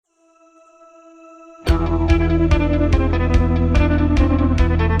Welcome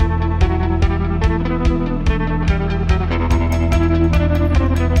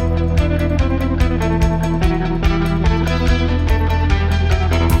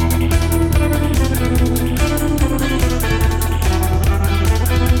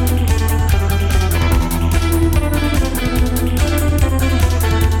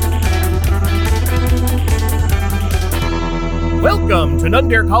to None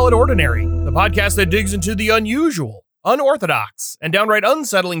Dare Call It Ordinary, the podcast that digs into the unusual, unorthodox, and downright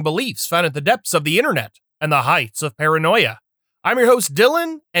unsettling beliefs found at the depths of the internet and the heights of paranoia. I'm your host,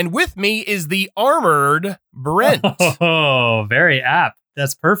 Dylan, and with me is the armored Brent. Oh, very apt.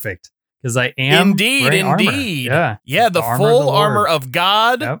 That's perfect, because I am Indeed. Armor. Yeah, the full armor of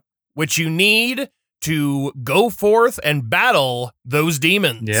God, which you need to go forth and battle those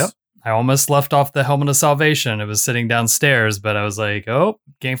demons. Yep. I almost left off the helmet of salvation. It was sitting downstairs, but I was like, oh,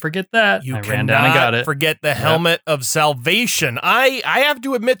 can't forget that. I ran down and got it. Forget the helmet of salvation. I have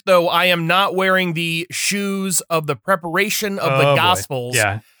to admit, though, I am not wearing the shoes of the preparation of the Gospels.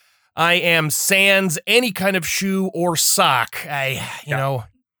 Yeah. I am sans any kind of shoe or sock. You know.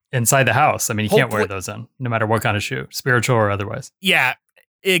 Inside the house. I mean, you can't wear those on, no matter what kind of shoe, spiritual or otherwise. Yeah.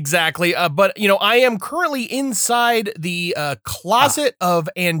 Exactly. But, you know, I am currently inside the closet of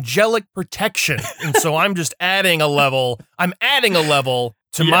angelic protection. And so I'm just adding a level. I'm adding a level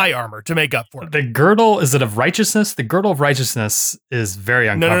to my armor to make up for it. The girdle, is it of righteousness? The girdle of righteousness is very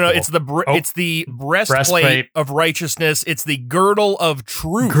uncomfortable. No. It's the breastplate of righteousness. It's the girdle of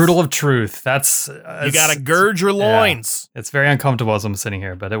truth. Girdle of truth. That's you got to gird your loins. Yeah. It's very uncomfortable as I'm sitting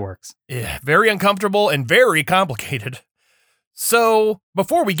here, but it works. Yeah, very uncomfortable and very complicated. So,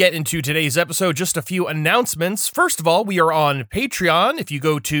 before we get into today's episode, just a few announcements. First of all, we are on Patreon. If you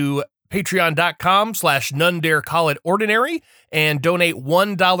go to patreon.com/nonedarecallitordinary and donate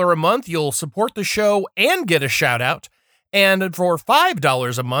 $1 a month, you'll support the show and get a shout out. And for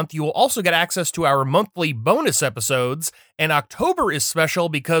 $5 a month, you will also get access to our monthly bonus episodes. And October is special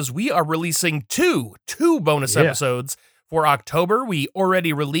because we are releasing two bonus episodes. For October, we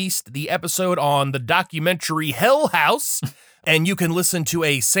already released the episode on the documentary Hell House. And you can listen to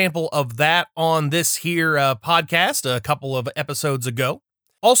a sample of that on this here podcast a couple of episodes ago.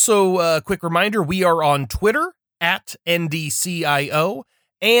 Also, a quick reminder, we are on Twitter at NDCIO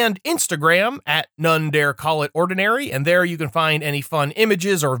and Instagram at None Dare Call It Ordinary. And there you can find any fun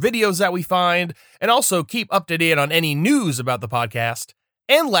images or videos that we find, and also keep up to date on any news about the podcast.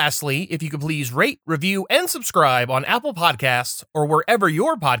 And lastly, if you could please rate, review, and subscribe on Apple Podcasts or wherever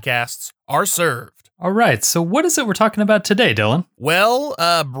your podcasts are served. All right, so what is it we're talking about today, Dylan? Well,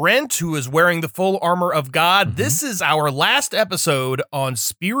 Brent, who is wearing the full armor of God, this is our last episode on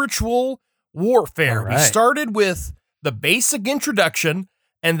spiritual warfare. Right. We started with the basic introduction,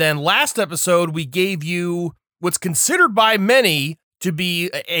 and then last episode we gave you what's considered by many to be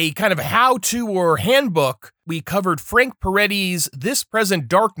a kind of how-to or handbook. We covered Frank Peretti's This Present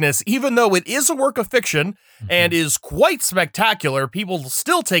Darkness. Even though it is a work of fiction and is quite spectacular, people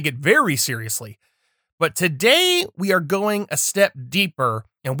still take it very seriously. But today we are going a step deeper,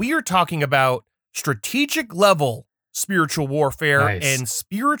 and we are talking about strategic level spiritual warfare and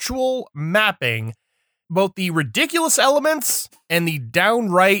spiritual mapping, both the ridiculous elements and the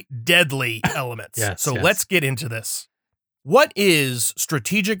downright deadly elements. Let's get into this. What is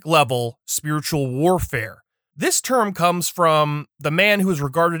strategic level spiritual warfare? This term comes from the man who is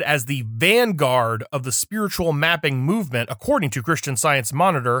regarded as the vanguard of the spiritual mapping movement, according to Christian Science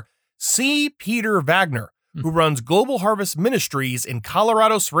Monitor, C. Peter Wagner, who runs Global Harvest Ministries in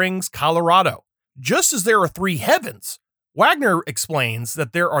Colorado Springs, Colorado. Just as there are three heavens, Wagner explains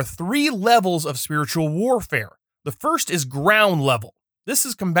that there are three levels of spiritual warfare. The first is ground level. This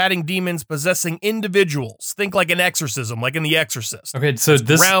is combating demons possessing individuals. Think like an exorcism, like in The Exorcist. Okay, so it's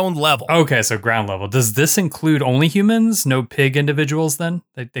ground level. Okay, so ground level. Does this include only humans? No pig individuals then?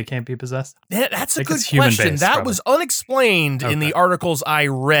 They can't be possessed? That's a good question. That was unexplained in the articles I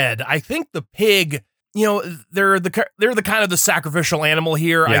read. I think the pig, you know, they're the kind of the sacrificial animal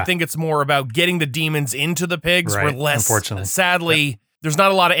here. Yeah. I think it's more about getting the demons into the pigs. Right, We're less, unfortunately. Sadly, there's not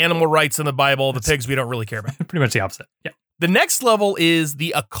a lot of animal rights in the Bible. The pigs we don't really care about. Pretty much the opposite. Yeah. The next level is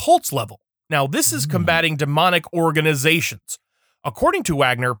the occult level. Now, this is combating demonic organizations. According to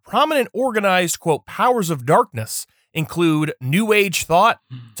Wagner, prominent organized, quote, powers of darkness include New Age thought,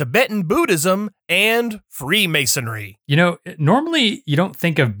 Tibetan Buddhism, and Freemasonry. You know, normally you don't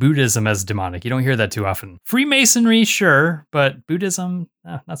think of Buddhism as demonic. You don't hear that too often. Freemasonry, sure, but Buddhism,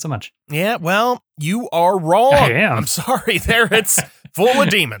 not so much. Yeah, well, you are wrong. I am. I'm sorry. It's full of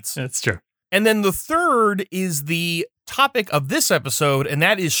demons. That's true. And then the third is the topic of this episode, and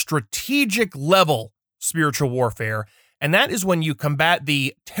that is strategic level spiritual warfare, and that is when you combat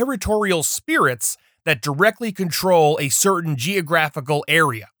the territorial spirits that directly control a certain geographical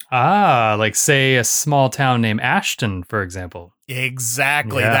area. Ah, like say a small town named Ashton, for example.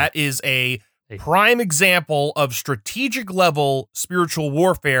 Exactly. Yeah. That is a prime example of strategic level spiritual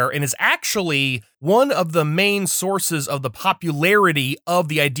warfare and is actually one of the main sources of the popularity of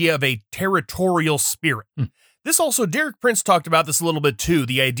the idea of a territorial spirit. This also, Derek Prince talked about this a little bit too,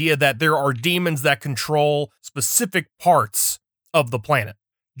 the idea that there are demons that control specific parts of the planet.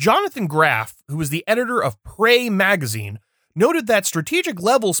 Jonathan Graff, who is the editor of Prey magazine, noted that strategic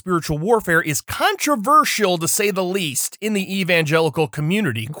level spiritual warfare is controversial, to say the least, in the evangelical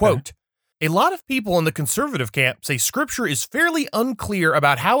community. Okay. Quote, a lot of people in the conservative camp say scripture is fairly unclear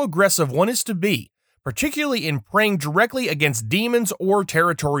about how aggressive one is to be, particularly in praying directly against demons or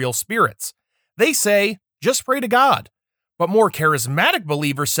territorial spirits. They say, just pray to God. But more charismatic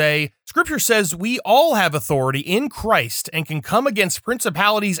believers say, scripture says we all have authority in Christ and can come against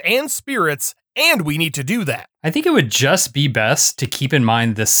principalities and spirits, and we need to do that. I think it would just be best to keep in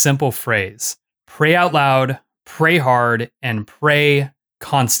mind this simple phrase: pray out loud, pray hard, and pray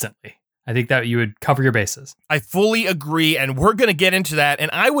constantly. I think that you would cover your bases. I fully agree, and we're going to get into that. And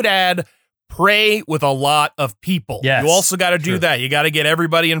I would add, pray with a lot of people. Yes, you also got to do that. You got to get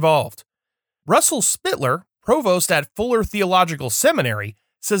everybody involved. Russell Spittler, provost at Fuller Theological Seminary,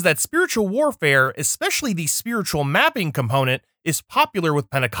 says that spiritual warfare, especially the spiritual mapping component, is popular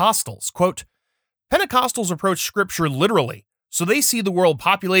with Pentecostals. Quote, Pentecostals approach scripture literally, so they see the world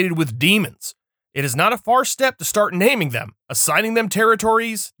populated with demons. It is not a far step to start naming them, assigning them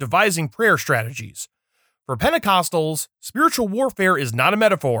territories, devising prayer strategies. For Pentecostals, spiritual warfare is not a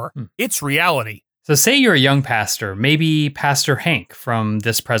metaphor, it's reality. So say you're a young pastor, maybe Pastor Hank from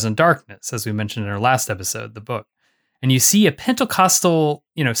This Present Darkness, as we mentioned in our last episode, the book, and you see a Pentecostal,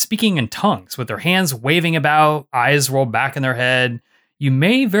 speaking in tongues with their hands waving about, eyes rolled back in their head. You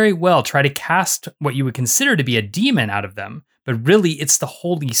may very well try to cast what you would consider to be a demon out of them, but really it's the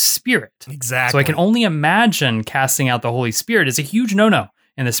Holy Spirit. Exactly. So I can only imagine casting out the Holy Spirit is a huge no-no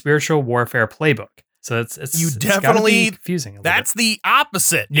in the spiritual warfare playbook. So it's definitely confusing. That's the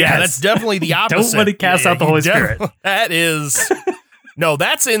opposite. Yes. Yeah, that's definitely the opposite. Don't want to cast out the Holy Spirit. That is no.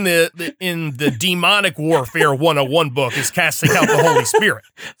 That's in the demonic warfare 101 book is casting out the Holy Spirit.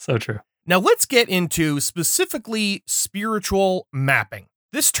 So true. Now let's get into specifically spiritual mapping.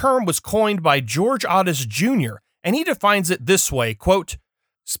 This term was coined by George Otis Jr., and he defines it this way, quote,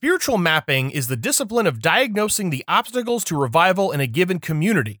 spiritual mapping is the discipline of diagnosing the obstacles to revival in a given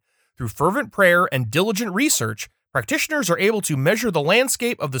community. Through fervent prayer and diligent research, practitioners are able to measure the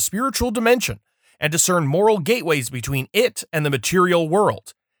landscape of the spiritual dimension and discern moral gateways between it and the material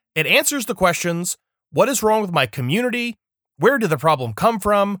world. It answers the questions, what is wrong with my community? Where did the problem come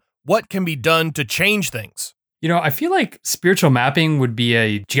from? What can be done to change things? I feel like spiritual mapping would be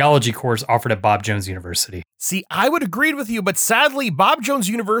a geology course offered at Bob Jones University. See, I would agree with you, but sadly, Bob Jones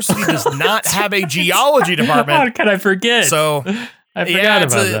University does not have a geology department. How could I forget? So I forgot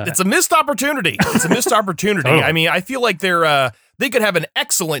about that. It's a missed opportunity. It's a missed opportunity. Totally. I mean, I feel like they could have an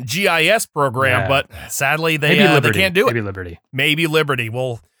excellent GIS program, but sadly they can't do it. Maybe Liberty.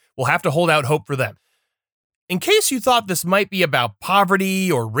 We'll have to hold out hope for them. In case you thought this might be about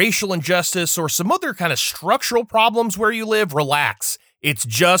poverty or racial injustice or some other kind of structural problems where you live, relax. It's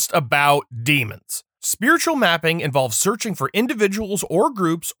just about demons. Spiritual mapping involves searching for individuals or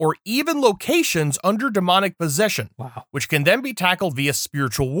groups or even locations under demonic possession, which can then be tackled via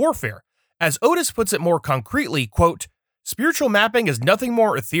spiritual warfare. As Otis puts it more concretely, quote, spiritual mapping is nothing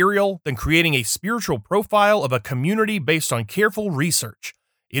more ethereal than creating a spiritual profile of a community based on careful research.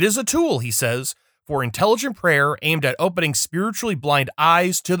 It is a tool, he says, for intelligent prayer aimed at opening spiritually blind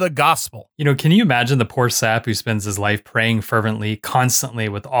eyes to the gospel. Can you imagine the poor sap who spends his life praying fervently, constantly,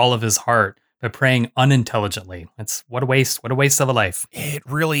 with all of his heart, but praying unintelligently? What a waste of a life. It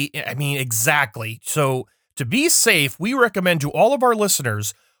really, exactly. So to be safe, we recommend to all of our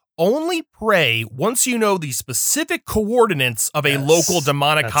listeners, only pray once you know the specific coordinates of a local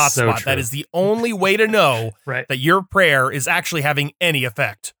demonic hotspot. So that is the only way to know that your prayer is actually having any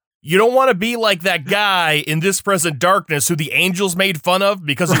effect. You don't want to be like that guy in This Present Darkness who the angels made fun of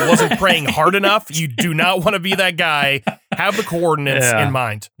because he wasn't praying hard enough. You do not want to be that guy. Have the coordinates in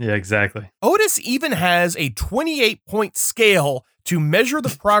mind. Yeah, exactly. Otis even has a 28-point scale to measure the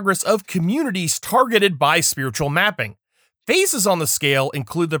progress of communities targeted by spiritual mapping. Phases on the scale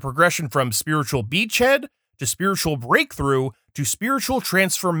include the progression from spiritual beachhead to spiritual breakthrough to spiritual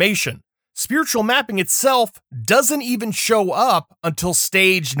transformation. spiritual mapping itself doesn't even show up until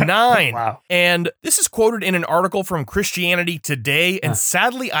stage 9. Wow. And this is quoted in an article from Christianity Today, and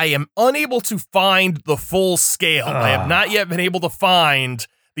sadly, I am unable to find the full scale. I have not yet been able to find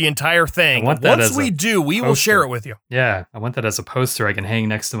the entire thing. Once we do, we will share it with you. Yeah, I want that as a poster I can hang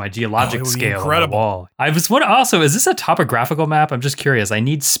next to my geologic scale on the wall. I was wondering also, is this a topographical map? I'm just curious. I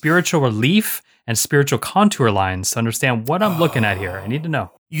need spiritual relief and spiritual contour lines to understand what I'm looking at here. I need to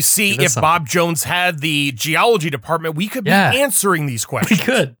know. You see, if Bob Jones had the geology department, we could be answering these questions. We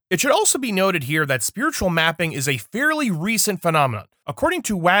could. It should also be noted here that spiritual mapping is a fairly recent phenomenon. According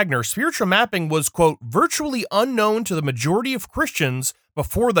to Wagner, spiritual mapping was, quote, virtually unknown to the majority of Christians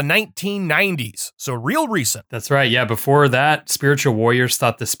before the 1990s. So real recent. That's right. Yeah, before that, spiritual warriors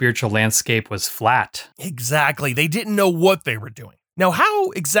thought the spiritual landscape was flat. Exactly. They didn't know what they were doing. Now,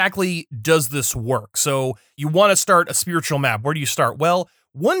 how exactly does this work? So you want to start a spiritual map. Where do you start? Well,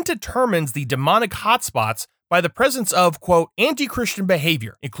 one determines the demonic hotspots by the presence of, quote, anti-Christian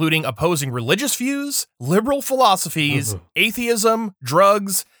behavior, including opposing religious views, liberal philosophies, atheism,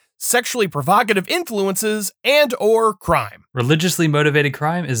 drugs, sexually provocative influences, and or crime. Religiously motivated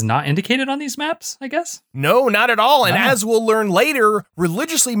crime is not indicated on these maps, I guess? No, not at all. And as we'll learn later,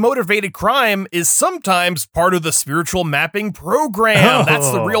 religiously motivated crime is sometimes part of the spiritual mapping program.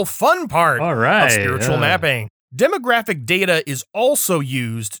 That's the real fun part of spiritual mapping. Demographic data is also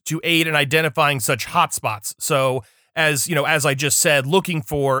used to aid in identifying such hotspots. So, as you know, as I just said, looking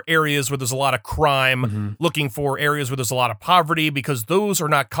for areas where there's a lot of crime, looking for areas where there's a lot of poverty, because those are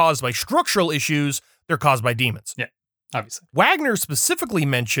not caused by structural issues, they're caused by demons. Yeah, obviously. Wagner specifically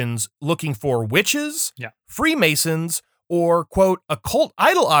mentions looking for witches, Freemasons, or, quote, occult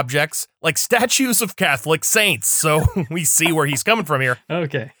idol objects like statues of Catholic saints. So we see where he's coming from here.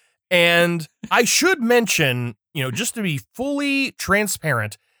 Okay. And I should mention, you know, just to be fully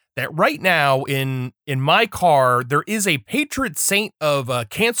transparent, that right now in my car, there is a patron saint of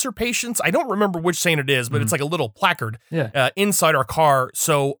cancer patients. I don't remember which saint it is, but it's like a little placard inside our car.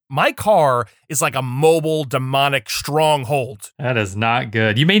 So my car is like a mobile demonic stronghold. That is not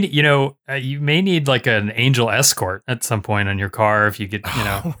good. You may, you may need like an angel escort at some point on your car if you get,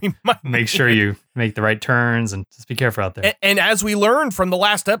 make sure you make the right turns and just be careful out there. And as we learned from the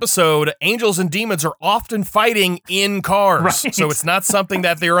last episode, angels and demons are often fighting in cars. Right. So it's not something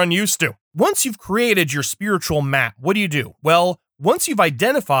that they're unused to. Once you've created your spiritual map, what do? Well, once you've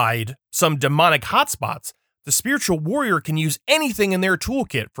identified some demonic hotspots, the spiritual warrior can use anything in their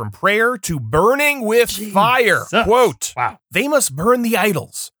toolkit, from prayer to burning with fire. Quote, they must burn the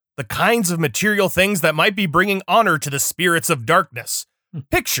idols, the kinds of material things that might be bringing honor to the spirits of darkness.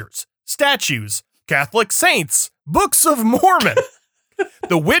 Pictures, statues, Catholic saints, books of Mormon.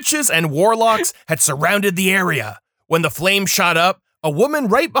 The witches and warlocks had surrounded the area. When the flame shot up, a woman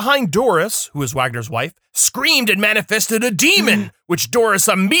right behind Doris, who is Wagner's wife, screamed and manifested a demon, which Doris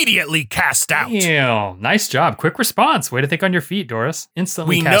immediately cast out. Ew, nice job. Quick response. Way to think on your feet, Doris.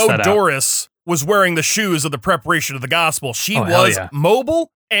 Instantly cast that out. We know Doris was wearing the shoes of the preparation of the gospel. She was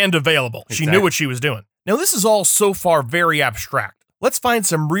mobile and available. Exactly. She knew what she was doing. Now, this is all so far very abstract. Let's find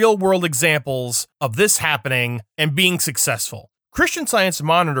some real-world examples of this happening and being successful. Christian Science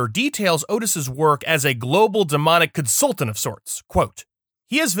Monitor details Otis's work as a global demonic consultant of sorts. Quote,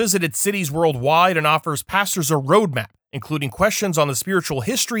 he has visited cities worldwide and offers pastors a roadmap, including questions on the spiritual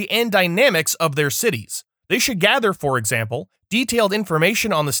history and dynamics of their cities. They should gather, for example, detailed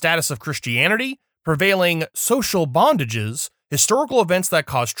information on the status of Christianity, prevailing social bondages, historical events that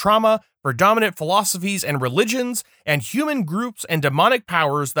cause trauma, predominant philosophies and religions, and human groups and demonic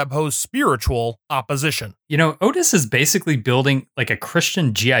powers that pose spiritual opposition. You know, Otis is basically building like a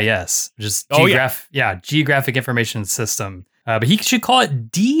Christian GIS, just geographic information system. But he should call it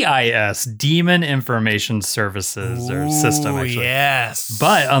DIS, Demon Information Services or System, actually. Yes.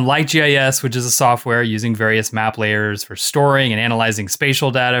 But unlike GIS, which is a software using various map layers for storing and analyzing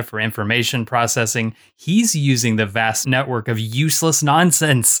spatial data for information processing, he's using the vast network of useless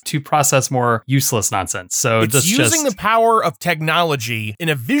nonsense to process more useless nonsense. So it's using the power of technology in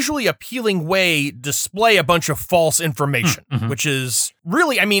a visually appealing way, display a bunch of false information, which is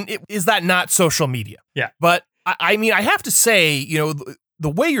really, is that not social media? Yeah. But I have to say, the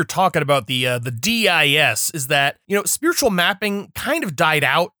way you're talking about the DIS is that, spiritual mapping kind of died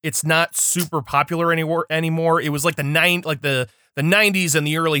out. It's not super popular anymore. It was like the 90s and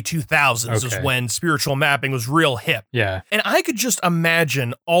the early 2000s is when spiritual mapping was real hip. Yeah. And I could just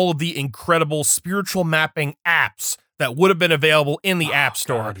imagine all of the incredible spiritual mapping apps that would have been available in the App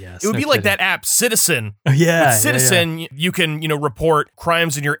Store. God, yes, it would be like that app Citizen. Yeah. With Citizen, you can, report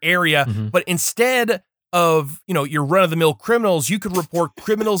crimes in your area, but instead of, your run-of-the-mill criminals, you could report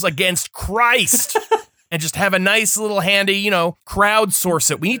criminals against Christ and just have a nice little handy,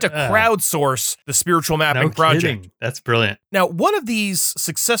 crowdsource it. We need to crowdsource the spiritual mapping project. Kidding. That's brilliant. Now, one of these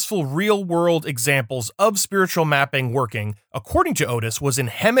successful real-world examples of spiritual mapping working, according to Otis, was in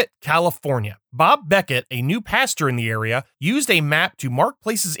Hemet, California. Bob Beckett, a new pastor in the area, used a map to mark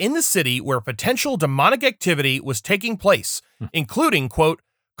places in the city where potential demonic activity was taking place, including, quote,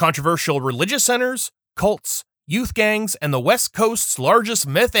 controversial religious centers, cults, youth gangs, and the West Coast's largest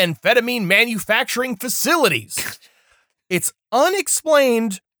methamphetamine manufacturing facilities. It's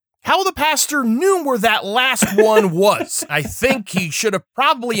unexplained how the pastor knew where that last one was. I think he should have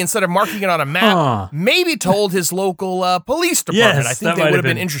probably, instead of marking it on a map, maybe told his local police department. I think they would have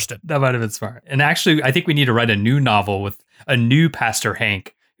been interested. That might have been smart. And actually, I think we need to write a new novel with a new Pastor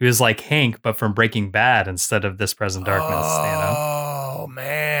Hank, who is like Hank, but from Breaking Bad instead of This Present Darkness. Oh,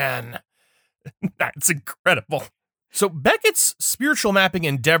 man. That's incredible. So Beckett's spiritual mapping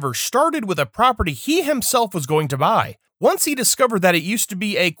endeavor started with a property he himself was going to buy. Once he discovered that it used to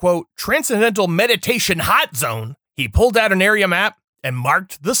be a, quote, transcendental meditation hot zone, he pulled out an area map and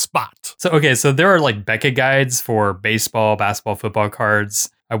marked the spot. So there are like Beckett guides for baseball, basketball, football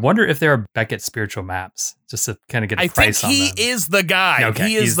cards. I wonder if there are Beckett spiritual maps, just to kind of get a price on them. I think he is the guy. Okay,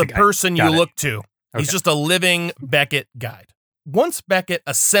 he is the person you look to. Okay. He's just a living Beckett guide. Once Beckett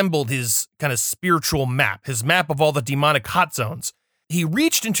assembled his kind of spiritual map, his map of all the demonic hot zones, he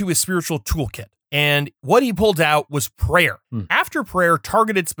reached into his spiritual toolkit, and what he pulled out was prayer. After prayer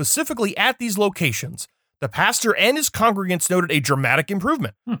targeted specifically at these locations, the pastor and his congregants noted a dramatic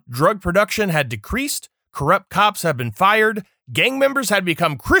improvement. Drug production had decreased, corrupt cops had been fired, gang members had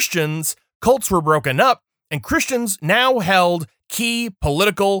become Christians, cults were broken up, and Christians now held key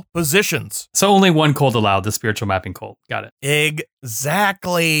political positions. So only one cult allowed, the spiritual mapping cult. Got it.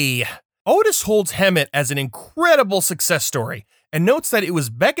 Exactly. Otis holds Hemet as an incredible success story and notes that it was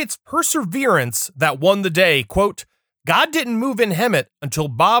Beckett's perseverance that won the day. Quote, God didn't move in Hemet until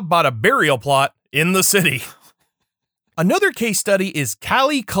Bob bought a burial plot in the city. Another case study is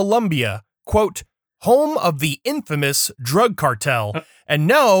Cali, Colombia, quote, home of the infamous drug cartel. And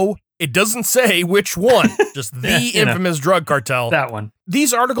no, it doesn't say which one, just the infamous drug cartel. That one.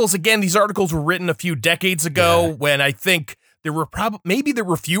 These articles were written a few decades ago when I think there were maybe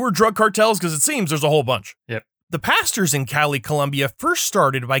fewer drug cartels, because it seems there's a whole bunch. Yep. The pastors in Cali, Colombia first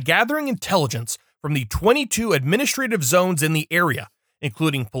started by gathering intelligence from the 22 administrative zones in the area,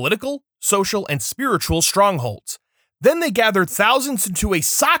 including political, social, and spiritual strongholds. Then they gathered thousands into a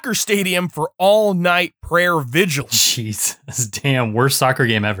soccer stadium for all-night prayer vigils. Jeez, that's damn worst soccer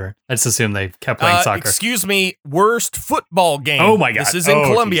game ever. Let's assume they kept playing soccer. Excuse me, worst football game. Oh my God. This is in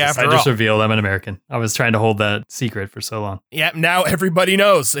Colombia Jesus. after all. I just revealed I'm an American. I was trying to hold that secret for so long. Yeah, now everybody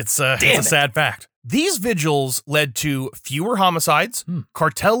knows. It's a sad fact. These vigils led to fewer homicides,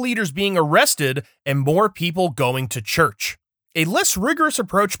 cartel leaders being arrested, and more people going to church. A less rigorous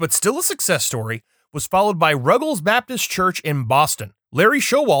approach, but still a success story, was followed by Ruggles Baptist Church in Boston. Larry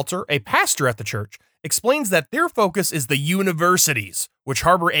Showalter, a pastor at the church, explains that their focus is the universities, which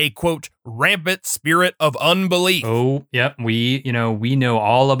harbor a, quote, rampant spirit of unbelief. Oh, yep. We know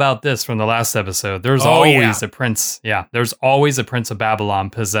all about this from the last episode. There's always a prince. Yeah, there's always a prince of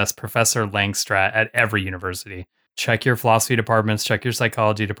Babylon possessed Professor Langstrat at every university. Check your philosophy departments, check your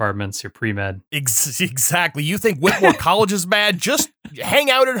psychology departments, your pre-med. Exactly. You think Whitmore College is bad? Just hang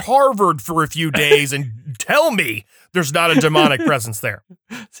out at Harvard for a few days and tell me there's not a demonic presence there.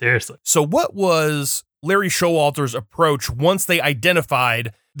 Seriously. So what was Larry Showalter's approach once they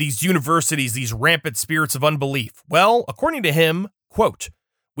identified these universities, these rampant spirits of unbelief? Well, according to him, quote,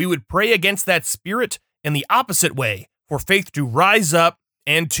 we would pray against that spirit in the opposite way, for faith to rise up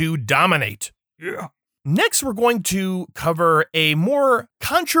and to dominate. Yeah. Next, we're going to cover a more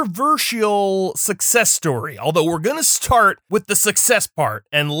controversial success story, although we're going to start with the success part,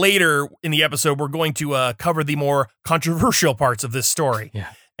 and later in the episode, we're going to cover the more controversial parts of this story.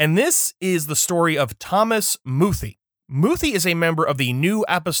 Yeah. And this is the story of Thomas Muthi. Muthi is a member of the New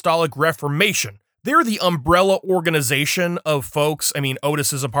Apostolic Reformation. They're the umbrella organization of folks. I mean,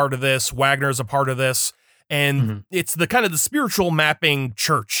 Otis is a part of this, Wagner is a part of this, and it's the kind of the spiritual mapping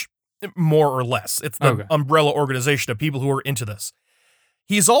church. More or less. It's the umbrella organization of people who are into this.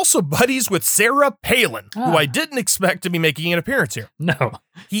 He's also buddies with Sarah Palin, who I didn't expect to be making an appearance here. No.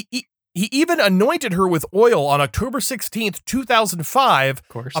 He even anointed her with oil on October 16th, 2005, of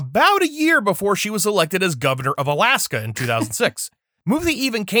course, about a year before she was elected as governor of Alaska in 2006. Muthi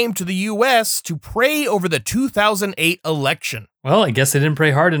even came to the U.S. to pray over the 2008 election. Well, I guess they didn't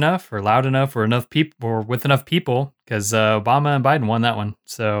pray hard enough or loud enough or enough people or with enough people because Obama and Biden won that one.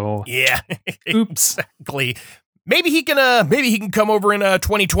 So yeah, oops. Exactly. Maybe he can come over in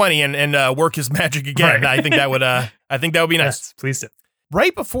 2020 and work his magic again. Right. I think that would be nice. Yes, please do.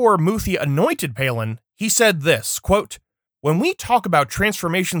 Right before Muthi anointed Palin, he said this, quote, "When we talk about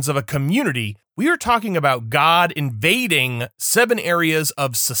transformations of a community, we are talking about God invading 7 areas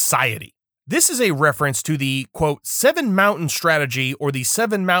of society. This is a reference to the, quote, 7 mountain strategy or the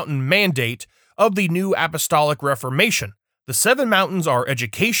 7 mountain mandate of the New Apostolic Reformation. The 7 mountains are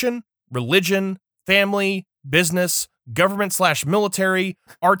education, religion, family, business, government/military,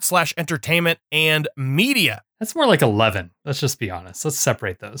 art/entertainment, and media." That's more like 11. Let's just be honest. Let's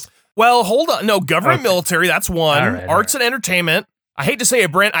separate those. Well, hold on. No, government, military, that's one. All right, Arts and entertainment. I hate to say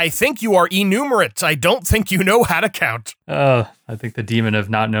it, Brent, I think you are enumerate. I don't think you know how to count. Oh, I think the demon of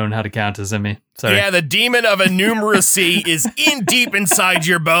not knowing how to count is in me. Sorry. Yeah, the demon of innumeracy is in deep inside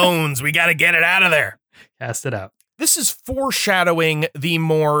your bones. We got to get it out of there. Cast it out. This is foreshadowing the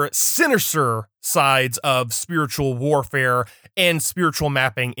more sinister sides of spiritual warfare and spiritual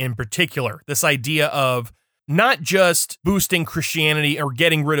mapping in particular. This idea of not just boosting Christianity or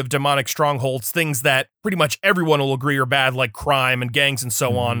getting rid of demonic strongholds, things that pretty much everyone will agree are bad, like crime and gangs and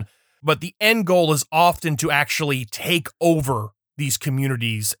so on. But the end goal is often to actually take over these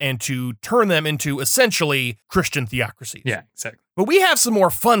communities and to turn them into essentially Christian theocracies. Yeah, exactly. But we have some more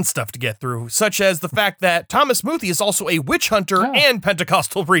fun stuff to get through, such as the fact that Thomas Muthi is also a witch hunter and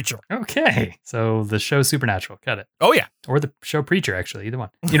Pentecostal preacher. Okay. So the show Supernatural. Got it. Oh, yeah. Or the show Preacher, actually. Either one.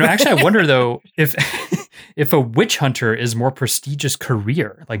 You know, actually, I wonder, though, if if a witch hunter is more prestigious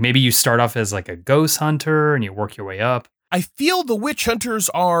career. Like maybe you start off as like a ghost hunter and you work your way up. I feel the witch hunters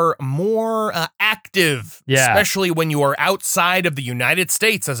are more active, especially when you are outside of the United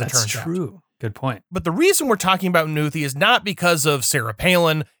States, as it turns out. That's true. Good point. But the reason we're talking about Muthi is not because of Sarah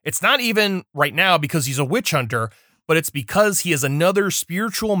Palin. It's not even right now because he's a witch hunter, but it's because he is another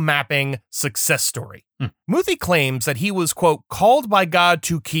spiritual mapping success story. Muthi claims that he was, quote, called by God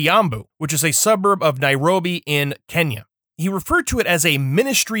to Kiambu, which is a suburb of Nairobi in Kenya. He referred to it as a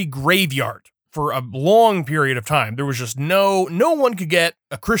ministry graveyard. For a long period of time, there was just no one could get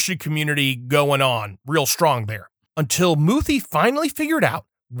a Christian community going on real strong there until Muthi finally figured out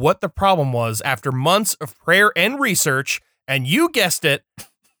what the problem was after months of prayer and research. And you guessed it,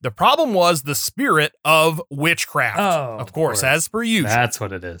 the problem was the spirit of witchcraft. Oh, of course, as per usual. That's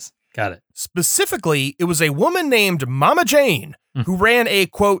what it is. Got it. Specifically, it was a woman named Mama Jane who ran a,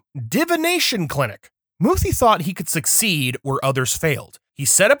 quote, divination clinic. Muthi thought he could succeed where others failed. He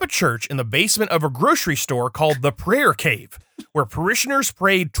set up a church in the basement of a grocery store called the Prayer Cave, where parishioners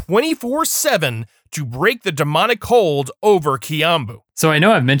prayed 24/7 to break the demonic hold over Kiambu. So I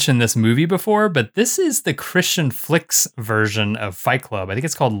know I've mentioned this movie before, but this is the Christian Flicks version of Fight Club. I think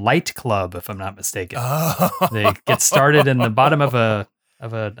it's called Light Club, if I'm not mistaken. Oh. They get started in the bottom of a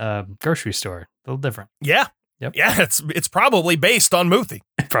grocery store. A little different. Yeah. Yep. Yeah, it's probably based on Muthi.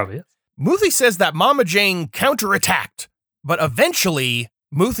 It probably is. Muthi says that Mama Jane counterattacked, but eventually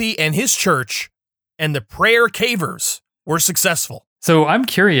Muthi and his church and the Prayer Cavers were successful. So I'm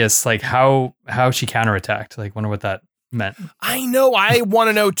curious, like how she counterattacked. Like, wonder what that meant. I know. I want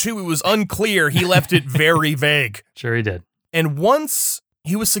to know too. It was unclear. He left it very vague. Sure he did. And once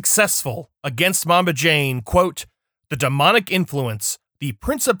he was successful against Mama Jane, quote, the demonic influence, the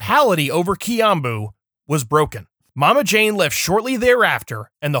principality over Kiambu, was broken. Mama Jane left shortly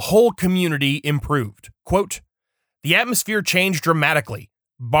thereafter, and the whole community improved. Quote, the atmosphere changed dramatically.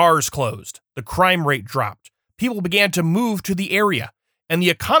 Bars closed. The crime rate dropped. People began to move to the area, and the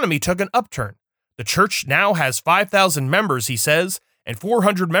economy took an upturn. The church now has 5,000 members, he says, and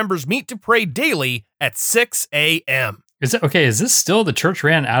 400 members meet to pray daily at 6 a.m. Is this still the church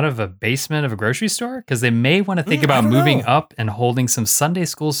ran out of a basement of a grocery store? Because they may want to think about moving up and holding some Sunday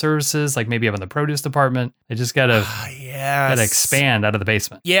school services, like maybe up in the produce department. They just gotta expand out of the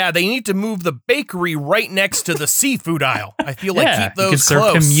basement. Yeah, they need to move the bakery right next to the seafood aisle. I feel like keep those you could serve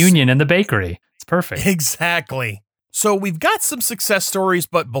close. Communion in the bakery. It's perfect. Exactly. So we've got some success stories,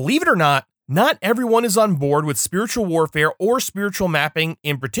 but believe it or not everyone is on board with spiritual warfare or spiritual mapping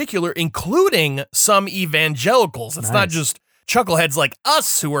in particular, including some evangelicals. It's not just chuckleheads like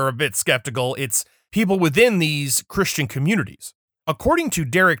us who are a bit skeptical. It's people within these Christian communities. According to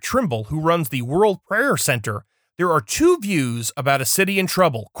Derek Trimble, who runs the World Prayer Center, there are 2 views about a city in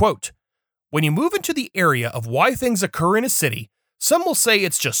trouble. Quote, when you move into the area of why things occur in a city, some will say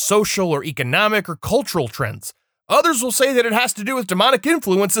it's just social or economic or cultural trends. Others will say that it has to do with demonic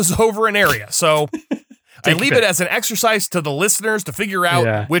influences over an area. So I leave it as an exercise to the listeners to figure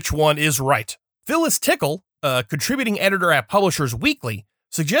out which one is right. Phyllis Tickle, a contributing editor at Publishers Weekly,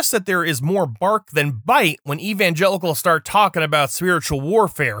 suggests that there is more bark than bite when evangelicals start talking about spiritual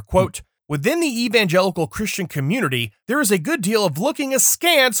warfare. Quote, within the evangelical Christian community, there is a good deal of looking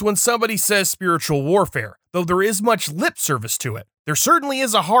askance when somebody says spiritual warfare, though there is much lip service to it. There certainly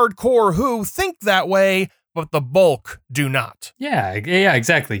is a hardcore who think that way, but the bulk do not. Yeah,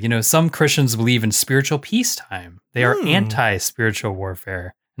 exactly. You know, some Christians believe in spiritual peacetime. They are anti-spiritual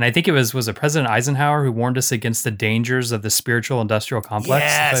warfare. And I think it was it President Eisenhower who warned us against the dangers of the spiritual industrial complex?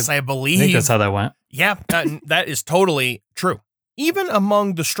 Yes, I believe. I think that's how that went. Yeah, that is totally true. Even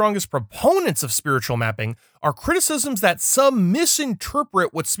among the strongest proponents of spiritual mapping are criticisms that some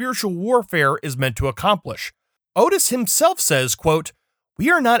misinterpret what spiritual warfare is meant to accomplish. Otis himself says, quote, we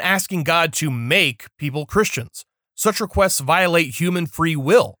are not asking God to make people Christians. Such requests violate human free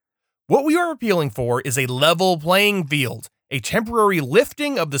will. What we are appealing for is a level playing field, a temporary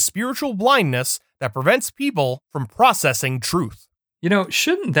lifting of the spiritual blindness that prevents people from processing truth. You know,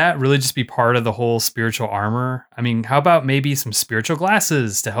 shouldn't that really just be part of the whole spiritual armor? I mean, how about maybe some spiritual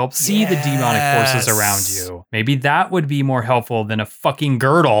glasses to help see the demonic forces around you? Maybe that would be more helpful than a fucking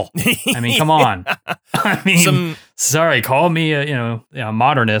girdle. I mean, come on. I mean, sorry, call me a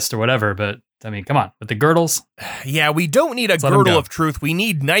modernist or whatever, but I mean, come on, with the girdles. Yeah, we don't need a girdle of truth. We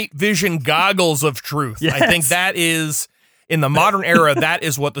need night vision goggles of truth. Yes. I think that is, in the modern era, that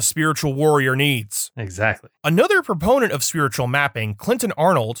is what the spiritual warrior needs. Exactly. Another proponent of spiritual mapping, Clinton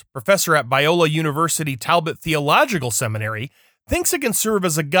Arnold, professor at Biola University Talbot Theological Seminary, thinks it can serve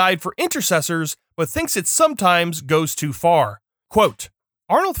as a guide for intercessors, but thinks it sometimes goes too far. Quote,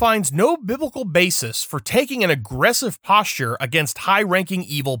 Arnold finds no biblical basis for taking an aggressive posture against high-ranking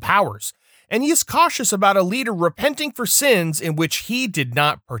evil powers, and he is cautious about a leader repenting for sins in which he did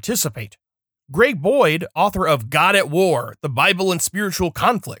not participate. Greg Boyd, author of God at War, The Bible and Spiritual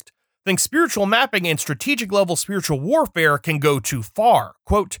Conflict, thinks spiritual mapping and strategic level spiritual warfare can go too far.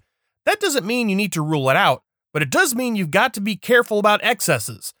 Quote, that doesn't mean you need to rule it out, but it does mean you've got to be careful about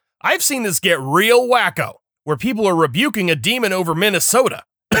excesses. I've seen this get real wacko, where people are rebuking a demon over Minnesota.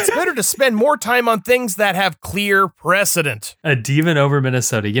 It's better to spend more time on things that have clear precedent. A demon over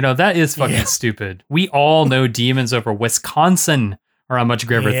Minnesota. You know, that is fucking stupid. We all know demons over Wisconsin are a much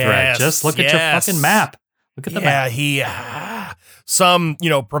graver threat. Just look at your fucking map. Look at the map. Some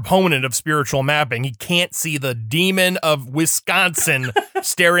proponent of spiritual mapping, he can't see the demon of Wisconsin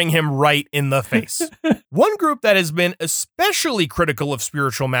staring him right in the face. One group that has been especially critical of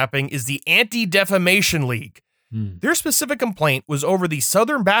spiritual mapping is the Anti-Defamation League. Their specific complaint was over the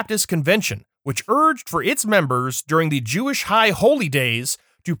Southern Baptist Convention, which urged for its members during the Jewish High Holy Days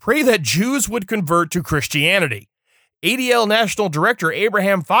to pray that Jews would convert to Christianity. ADL National Director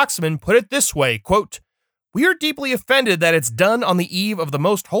Abraham Foxman put it this way, quote, we are deeply offended that it's done on the eve of the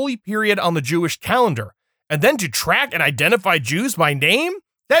most holy period on the Jewish calendar, and then to track and identify Jews by name?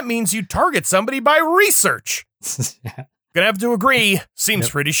 That means you target somebody by research. Gonna have to agree, seems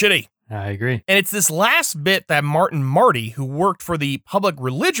pretty shitty. I agree. And it's this last bit that Martin Marty, who worked for the Public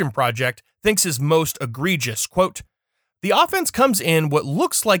Religion Project, thinks is most egregious. Quote, the offense comes in what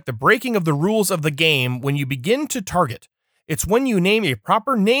looks like the breaking of the rules of the game when you begin to target. It's when you name a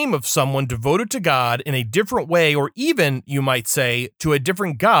proper name of someone devoted to God in a different way, or even, you might say, to a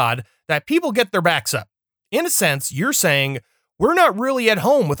different God, that people get their backs up. In a sense, you're saying, we're not really at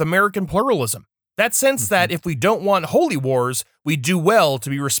home with American pluralism. That sense that if we don't want holy wars, we do well to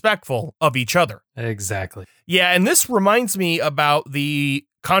be respectful of each other. Exactly. Yeah, and this reminds me about the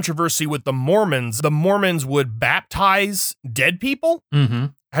controversy with the Mormons. The Mormons would baptize dead people. Mm-hmm.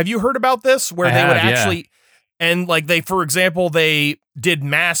 Have you heard about this? Where they would actually, and like for example, they did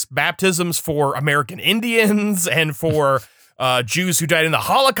mass baptisms for American Indians and for Jews who died in the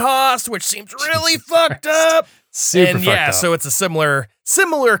Holocaust, which seems really fucked up. Super fucked up. So it's a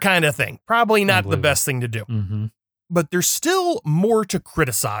similar kind of thing. Probably not the best thing to do. Mm-hmm. But there's still more to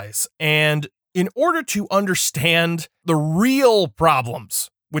criticize. And in order to understand the real problems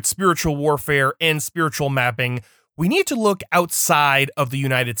with spiritual warfare and spiritual mapping, we need to look outside of the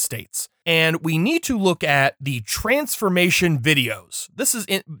United States. And we need to look at the transformation videos. This is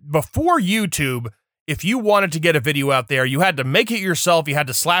before YouTube. If you wanted to get a video out there, you had to make it yourself, you had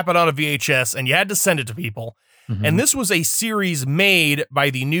to slap it on a VHS, and you had to send it to people. Mm-hmm. And this was a series made by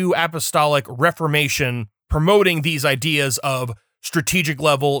the New Apostolic Reformation promoting these ideas of strategic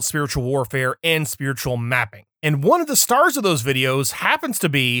level spiritual warfare and spiritual mapping. And one of the stars of those videos happens to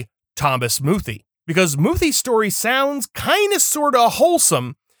be Thomas Muthi, because Muthi's story sounds kind of sort of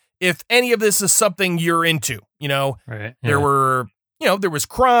wholesome if any of this is something you're into. Right. There were there was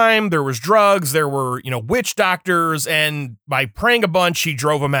crime, there was drugs, there were, witch doctors, and by praying a bunch, he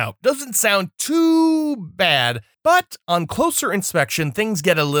drove them out. Doesn't sound too bad, but on closer inspection, things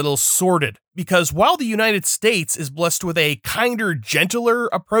get a little sordid. Because while the United States is blessed with a kinder, gentler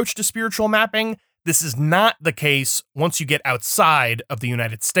approach to spiritual mapping, this is not the case once you get outside of the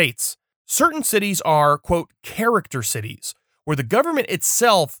United States. Certain cities are, quote, character cities, where the government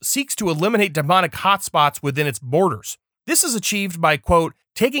itself seeks to eliminate demonic hotspots within its borders. This is achieved by, quote,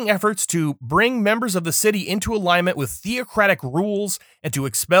 taking efforts to bring members of the city into alignment with theocratic rules and to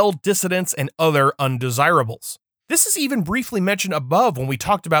expel dissidents and other undesirables. This is even briefly mentioned above when we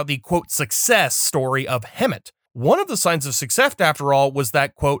talked about the, quote, success story of Hemet. One of the signs of success, after all, was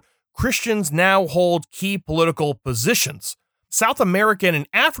that, quote, Christians now hold key political positions. South American and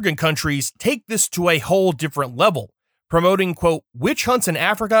African countries take this to a whole different level, promoting, quote, witch hunts in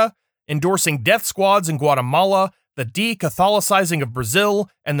Africa, endorsing death squads in Guatemala, the de-Catholicizing of Brazil,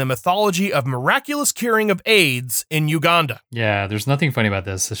 and the mythology of miraculous curing of AIDS in Uganda. Yeah, there's nothing funny about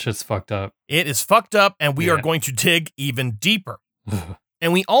this. This shit's fucked up. It is fucked up, and we are going to dig even deeper.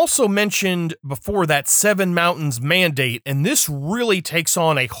 And we also mentioned before that Seven Mountains mandate, and this really takes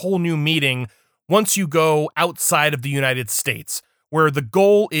on a whole new meaning once you go outside of the United States, where the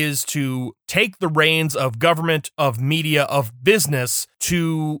goal is to take the reins of government, of media, of business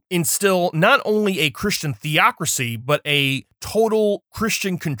to instill not only a Christian theocracy, but a total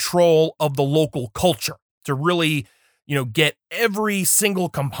Christian control of the local culture to really, get every single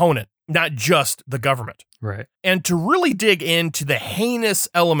component, not just the government. Right. And to really dig into the heinous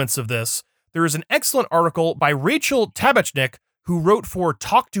elements of this, there is an excellent article by Rachel Tabachnik, who wrote for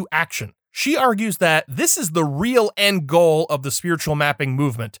Talk to Action. She argues that this is the real end goal of the spiritual mapping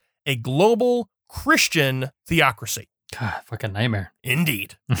movement, a global Christian theocracy. God, fucking nightmare.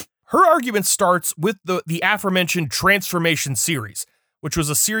 Indeed. Her argument starts with the aforementioned Transformation series, which was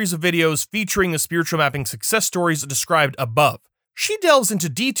a series of videos featuring the spiritual mapping success stories described above. She delves into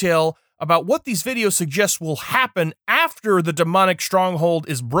detail about what these videos suggest will happen after the demonic stronghold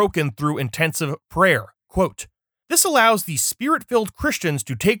is broken through intensive prayer. Quote, this allows the spirit-filled Christians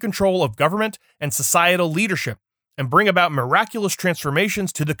to take control of government and societal leadership and bring about miraculous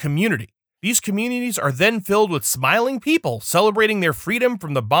transformations to the community. These communities are then filled with smiling people celebrating their freedom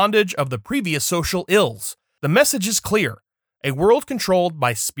from the bondage of the previous social ills. The message is clear. A world controlled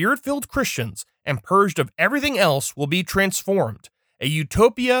by spirit-filled Christians and purged of everything else will be transformed. A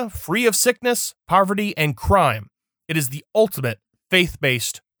utopia free of sickness, poverty, and crime. It is the ultimate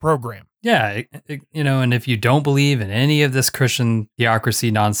faith-based program. Yeah, and if you don't believe in any of this Christian theocracy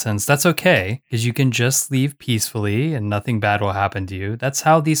nonsense, that's okay, because you can just leave peacefully and nothing bad will happen to you. That's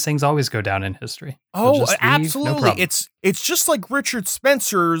how these things always go down in history. Oh, absolutely. No, it's just like Richard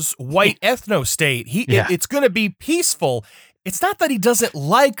Spencer's white ethno-state. It's going to be peaceful. It's not that he doesn't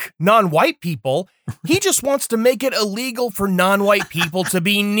like non-white people. He just wants to make it illegal for non-white people to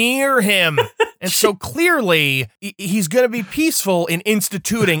be near him. And so clearly, he's going to be peaceful in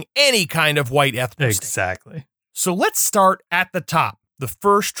instituting any kind of white ethnicity. Exactly. So let's start at the top, the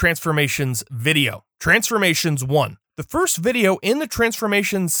first Transformations video. Transformations 1. The first video in the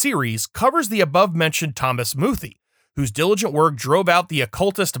Transformations series covers the above-mentioned Thomas Muthi, whose diligent work drove out the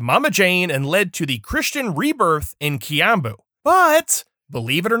occultist Mama Jane and led to the Christian rebirth in Kiambu. But,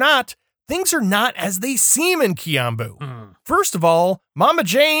 believe it or not, things are not as they seem in Kiambu. First of all, Mama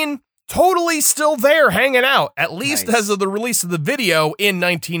Jane, totally still there hanging out, at least as of the release of the video in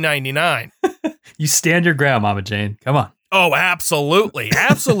 1999. You stand your ground, Mama Jane. Come on. Oh, absolutely.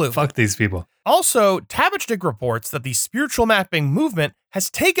 Absolutely. Fuck these people. Also, Tabachnik reports that the spiritual mapping movement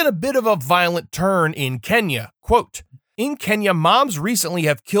has taken a bit of a violent turn in Kenya. Quote, in Kenya, mobs recently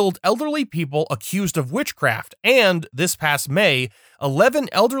have killed elderly people accused of witchcraft, and this past May, 11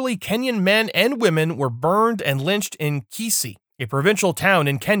 elderly Kenyan men and women were burned and lynched in Kisii, a provincial town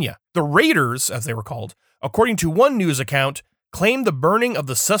in Kenya. The raiders, as they were called, according to one news account, claimed the burning of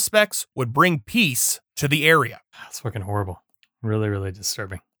the suspects would bring peace to the area. That's fucking horrible. Really, really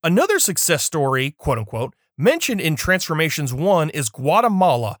disturbing. Another success story, quote unquote, mentioned in Transformations 1 is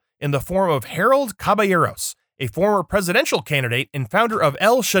Guatemala in the form of Harold Caballeros, a former presidential candidate and founder of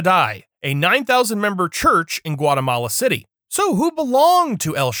El Shaddai, a 9,000-member church in Guatemala City. So who belonged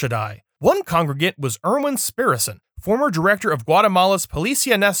to El Shaddai? One congregant was Erwin Spirison, former director of Guatemala's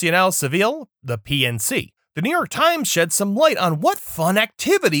Policia Nacional Civil, the PNC. The New York Times shed some light on what fun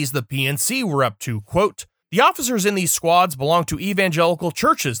activities the PNC were up to. Quote, the officers in these squads belong to evangelical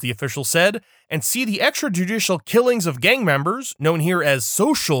churches, the official said, and see the extrajudicial killings of gang members, known here as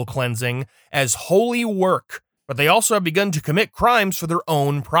social cleansing, as holy work. But they also have begun to commit crimes for their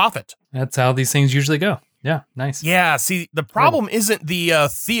own profit. That's how these things usually go. Yeah, nice. Yeah, see, the problem isn't the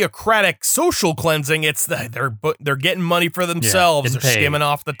theocratic social cleansing. It's they're getting money for themselves. getting They're paid. skimming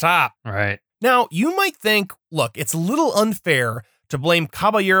off the top. Right. Now, you might think, look, it's a little unfair to blame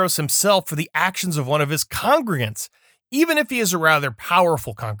Caballeros himself for the actions of one of his congregants, even if he is a rather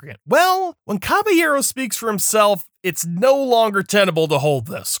powerful congregant. Well, when Caballero speaks for himself, it's no longer tenable to hold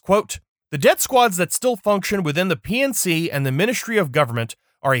this. Quote, "The death squads that still function within the PNC and the Ministry of Government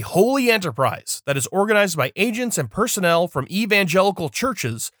are a holy enterprise that is organized by agents and personnel from evangelical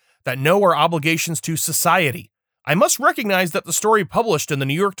churches that know our obligations to society. I must recognize that the story published in the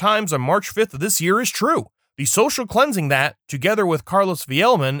New York Times on March 5th of this year is true. The social cleansing that, together with Carlos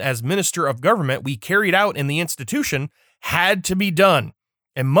Vielman as Minister of Government, we carried out in the institution had to be done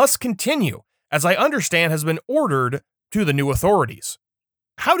and must continue, as I understand has been ordered to the new authorities."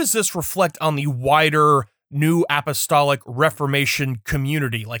 How does this reflect on the wider New Apostolic Reformation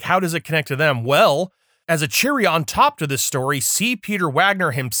community? Like, how does it connect to them? Well, as a cherry on top to this story, C. Peter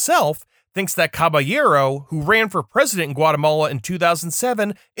Wagner himself thinks that Caballero, who ran for president in Guatemala in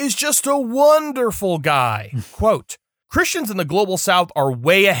 2007, is just a wonderful guy. Quote, "Christians in the global south are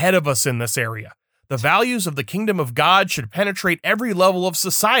way ahead of us in this area. The values of the kingdom of God should penetrate every level of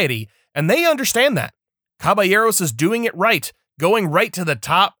society, and they understand that. Caballeros is doing it right, going right to the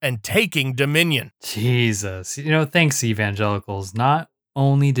top and taking dominion." Jesus. Thanks, evangelicals. Not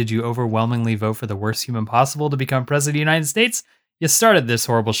only did you overwhelmingly vote for the worst human possible to become president of the United States, you started this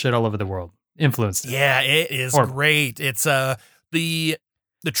horrible shit all over the world. Influenced it. Yeah, it is great. It's the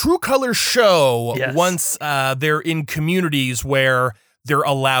True Colors show once they're in communities where they're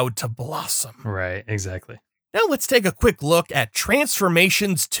allowed to blossom. Right, exactly. Now let's take a quick look at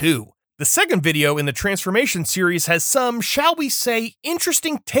Transformations 2. The second video in the Transformation series has some, shall we say,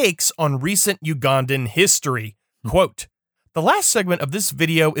 interesting takes on recent Ugandan history. Quote, "The last segment of this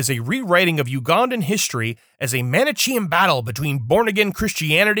video is a rewriting of Ugandan history as a Manichaean battle between born-again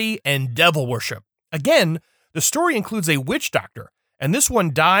Christianity and devil worship. Again, the story includes a witch doctor, and this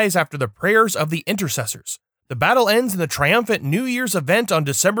one dies after the prayers of the intercessors. The battle ends in the triumphant New Year's event on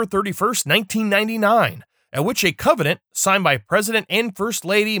December 31st, 1999, at which a covenant, signed by President and First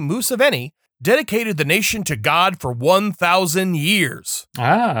Lady Museveni, dedicated the nation to God for 1,000 years.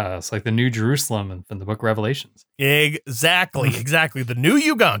 Ah, it's like the New Jerusalem from the book Revelations. Exactly. The new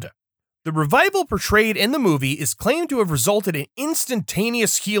Uganda. The revival portrayed in the movie is claimed to have resulted in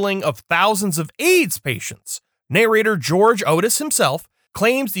instantaneous healing of thousands of AIDS patients. Narrator George Otis himself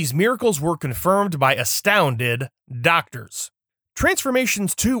claims these miracles were confirmed by astounded doctors.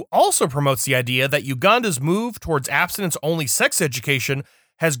 Transformations 2 also promotes the idea that Uganda's move towards abstinence-only sex education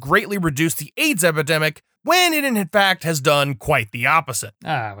has greatly reduced the AIDS epidemic, when it in fact has done quite the opposite.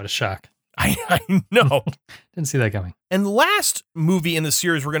 Ah, what a shock. I know. Didn't see that coming. And the last movie in the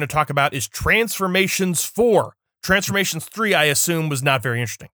series we're going to talk about is Transformations 4. Transformations 3, I assume, was not very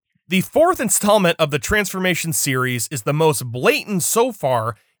interesting. The fourth installment of the Transformation series is the most blatant so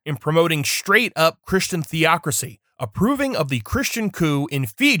far in promoting straight-up Christian theocracy, approving of the Christian coup in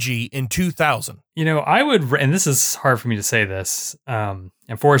Fiji in 2000. I would, and this is hard for me to say this, and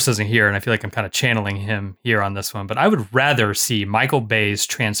Forrest isn't here, and I feel like I'm kind of channeling him here on this one, but I would rather see Michael Bay's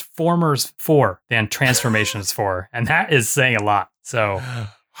Transformers 4 than Transformations 4, and that is saying a lot. So,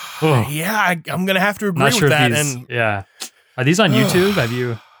 yeah, I'm going to have to agree with that. Yeah. Are these on YouTube? Have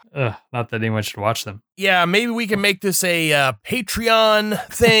you... not that anyone should watch them. Yeah, maybe we can make this a Patreon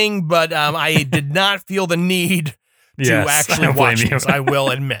thing, but I did not feel the need to actually watch this, I will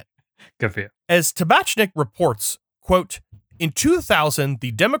admit. Good for you. As Tabachnik reports, quote, "In 2000,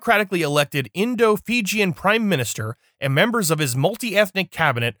 the democratically elected Indo-Fijian prime minister and members of his multi-ethnic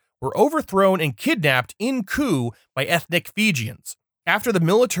cabinet were overthrown and kidnapped in coup by ethnic Fijians. After the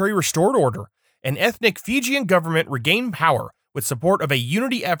military restored order, an ethnic Fijian government regained power with support of a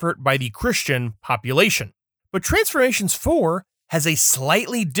unity effort by the Christian population. But Transformations 4 has a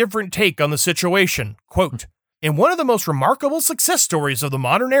slightly different take on the situation. Quote, "In one of the most remarkable success stories of the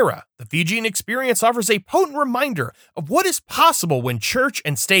modern era, the Fijian experience offers a potent reminder of what is possible when church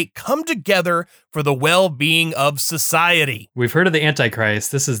and state come together for the well-being of society." We've heard of the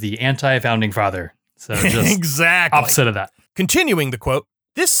Antichrist. This is the anti-founding father. So just exactly. Opposite of that. Continuing the quote,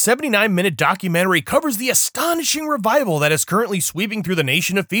 "This 79-minute documentary covers the astonishing revival that is currently sweeping through the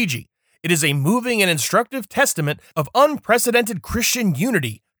nation of Fiji. It is a moving and instructive testament of unprecedented Christian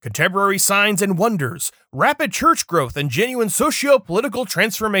unity, contemporary signs and wonders, rapid church growth, and genuine socio-political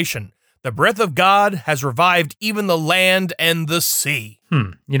transformation. The breath of God has revived even the land and the sea."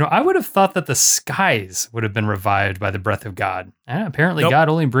 I would have thought that the skies would have been revived by the breath of God. Apparently, Nope. God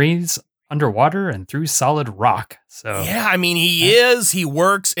only breathes underwater and through solid rock. So Yeah, I mean, he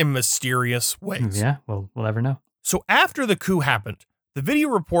works in mysterious ways. Yeah, we'll never know. So after the coup happened, the video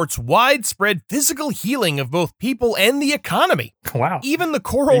reports widespread physical healing of both people and the economy. Wow. Even the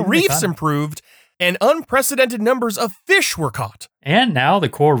coral reefs improved, and unprecedented numbers of fish were caught. And now the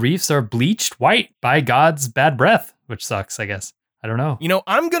coral reefs are bleached white by God's bad breath, which sucks, I guess. I don't know. You know,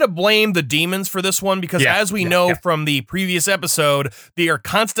 I'm going to blame the demons for this one because as we know from the previous episode, they are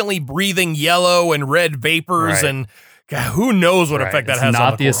constantly breathing yellow and red vapors and God, who knows what effect that has on the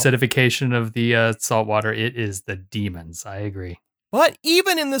coral. It's not the acidification of the salt water. It is the demons. I agree. But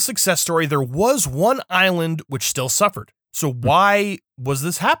even in this success story, there was one island which still suffered. So why was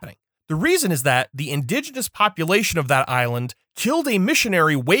this happening? The reason is that the indigenous population of that island killed a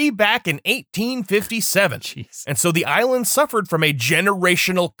missionary way back in 1857. Jeez. And so the island suffered from a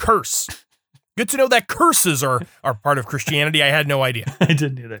generational curse. Good to know that curses are part of Christianity. I had no idea. I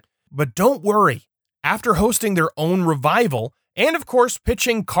didn't either. But don't worry. After hosting their own revival, and of course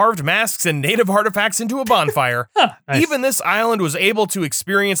pitching carved masks and native artifacts into a bonfire, Nice. even this island was able to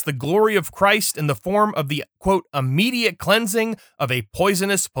experience the glory of Christ in the form of the, quote, immediate cleansing of a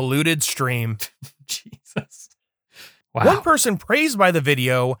poisonous, polluted stream. Jesus. Wow. One person praised by the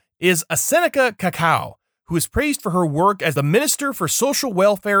video is Asenica Cacao, who is praised for her work as the Minister for Social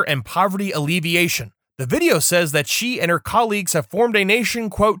Welfare and Poverty Alleviation. The video says that she and her colleagues have formed a nation,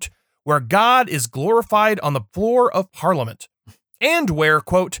 quote, where God is glorified on the floor of Parliament, and where,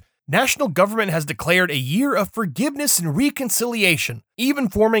 quote, national government has declared a year of forgiveness and reconciliation, even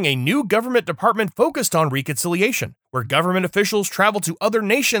forming a new government department focused on reconciliation, where government officials travel to other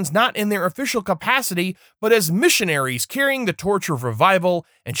nations not in their official capacity, but as missionaries carrying the torch of revival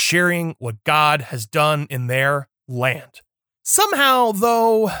and sharing what God has done in their land. Somehow,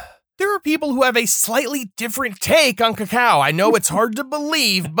 though, there are people who have a slightly different take on cacao. I know it's hard to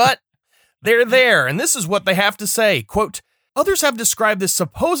believe, but they're there, and this is what they have to say, quote, others have described this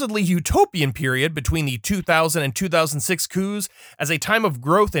supposedly utopian period between the 2000 and 2006 coups as a time of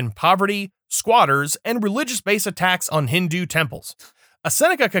growth in poverty, squatters, and religious-based attacks on Hindu temples.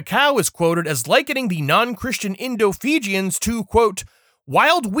 Asenica Cacao is quoted as likening the non-Christian Indo-Fijians to, quote,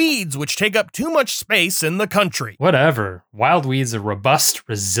 wild weeds which take up too much space in the country. Whatever. Wild weeds are robust,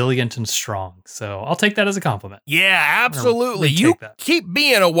 resilient, and strong. So I'll take that as a compliment. Yeah, absolutely. You keep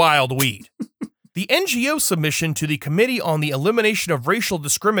being a wild weed. The NGO submission to the Committee on the Elimination of Racial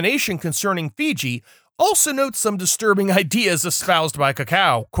Discrimination concerning Fiji also notes some disturbing ideas espoused by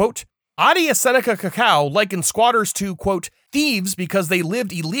Cacao. Quote, Adi Asenica Cacao likened squatters to, quote, thieves because they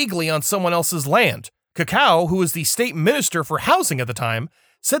lived illegally on someone else's land. Cacao, who was the state minister for housing at the time,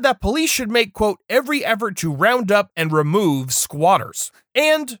 said that police should make, quote, every effort to round up and remove squatters.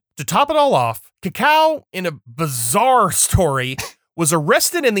 And, to top it all off, Cacao, in a bizarre story, was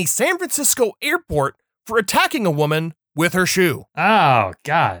arrested in the San Francisco airport for attacking a woman with her shoe. Oh,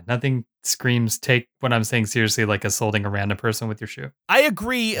 God. Nothing screams take what I'm saying seriously like assaulting a random person with your shoe. I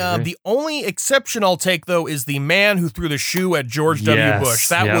agree. The only exception I'll take, though, is the man who threw the shoe at George W. Bush.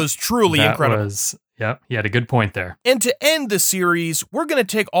 That was truly incredible. Yep, he had a good point there. And to end the series, we're going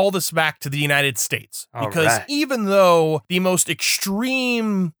to take all this back to the United States. Because even though the most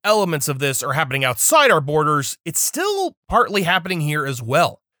extreme elements of this are happening outside our borders, it's still partly happening here as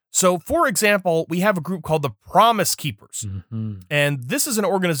well. So, for example, we have a group called the Promise Keepers. Mm-hmm. And this is an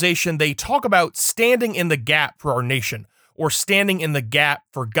organization, they talk about standing in the gap for our nation, or standing in the gap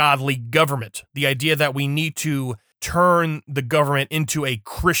for godly government. The idea that we need to turn the government into a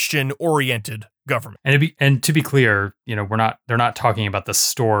Christian-oriented government. And to be clear, you know, they're not talking about the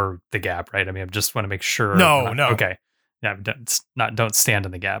store the gap, right? I mean, I just want to make sure. No. Okay. Yeah, don't stand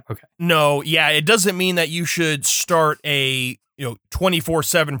in the gap. Okay. No, yeah, it doesn't mean that you should start a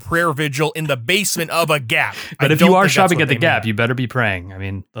 24/7 prayer vigil in the basement of a Gap. But if you are shopping at the Gap, you better be praying. I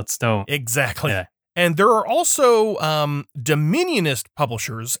mean, let's don't. Exactly. Yeah. And there are also dominionist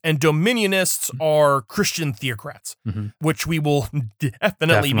publishers, and dominionists are Christian theocrats, which we will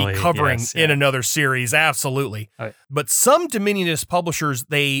definitely be covering in another series. Absolutely. Right. But some dominionist publishers,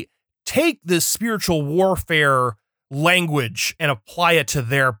 they take this spiritual warfare language and apply it to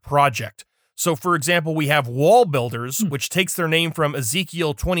their project. So, for example, we have Wall Builders, which takes their name from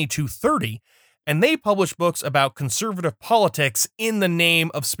Ezekiel 22:30, and they publish books about conservative politics in the name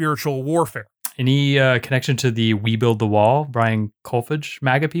of spiritual warfare. Any connection to the We Build the Wall, Brian Kolfage,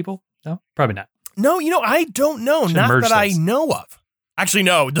 MAGA people? No, probably not. No, I don't know. Not that I know of. Actually,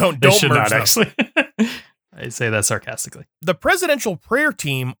 no, don't merge not, them. actually. I say that sarcastically. The presidential prayer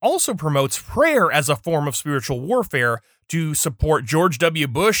team also promotes prayer as a form of spiritual warfare to support George W.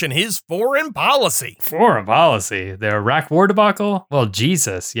 Bush and his foreign policy. Foreign policy? The Iraq war debacle? Well,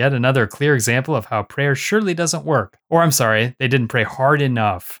 Jesus, yet another clear example of how prayer surely doesn't work. Or I'm sorry, they didn't pray hard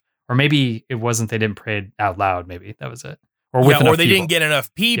enough. Or maybe it wasn't they didn't pray out loud, maybe. That was it. Or with enough or they people. didn't get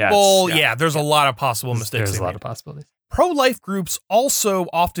enough people. Yes, yeah, there's a lot of possible mistakes. There's a lot of possibilities. Pro-life groups also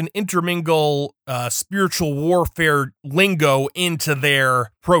often intermingle spiritual warfare lingo into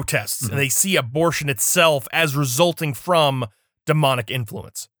their protests, and they see abortion itself as resulting from demonic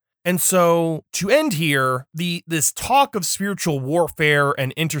influence. And so, to end here, this talk of spiritual warfare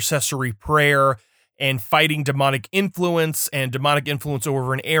and intercessory prayer and fighting demonic influence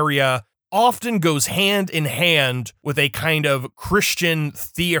over an area often goes hand in hand with a kind of Christian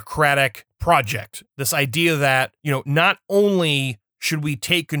theocratic project. This idea that, not only should we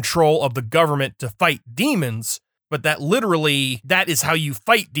take control of the government to fight demons, but that literally that is how you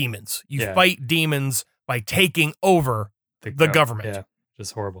fight demons. You fight demons by taking over the government. Yeah,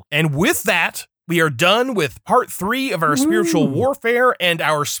 just horrible. And with that, we are done with part 3 of our spiritual warfare and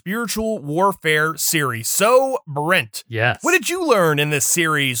our spiritual warfare series. So, Brent, yes, what did you learn in this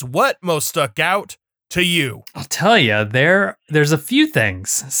series? What most stuck out to you? I'll tell you, there's a few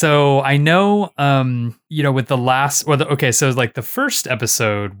things. So I know, with the last, so like the first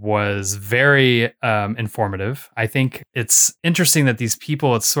episode was very informative. I think it's interesting that these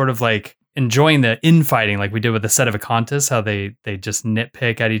people, it's sort of like enjoying the infighting, like we did with the Sedevacantists, how they just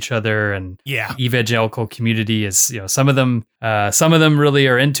nitpick at each other, and the evangelical community is, some of them really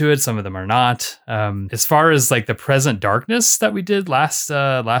are into it, some of them are not. As far as like the present darkness that we did last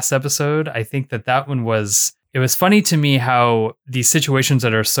episode, I think that one it was funny to me how these situations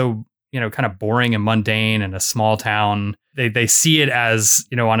that are so, kind of boring and mundane in a small town, they see it as,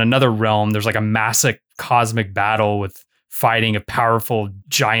 on another realm, there's like a massive cosmic battle with fighting of powerful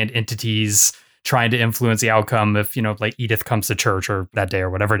giant entities trying to influence the outcome if, like Edith comes to church or that day or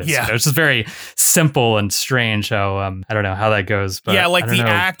whatever it is. Yeah. It's just very simple and strange how, I don't know how that goes. But like the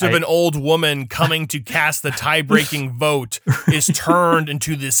act of an old woman coming to cast the tie-breaking vote is turned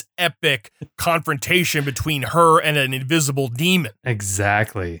into this epic confrontation between her and an invisible demon.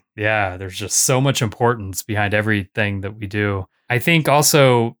 Exactly. Yeah, there's just so much importance behind everything that we do. I think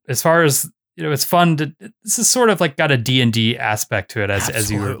also, as far as it's fun this is sort of like got a D&D aspect to it as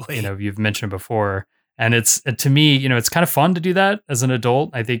you've mentioned before. And it's, to me, it's kind of fun to do that as an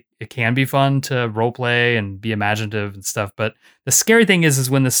adult. I think it can be fun to role play and be imaginative and stuff. But the scary thing is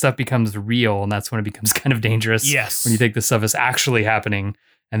when this stuff becomes real, and that's when it becomes kind of dangerous. Yes. When you think this stuff is actually happening,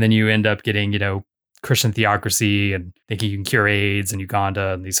 and then you end up getting, Christian theocracy and thinking you can cure AIDS in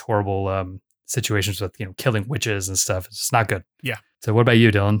Uganda and these horrible situations with, killing witches and stuff. It's just not good. Yeah. So what about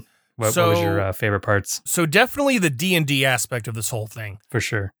you, Dylan? What was your favorite parts? So definitely the D&D aspect of this whole thing. For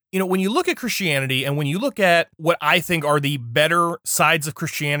sure. When you look at Christianity and when you look at what I think are the better sides of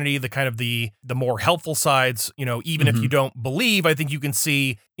Christianity, the kind of the more helpful sides, even if you don't believe, I think you can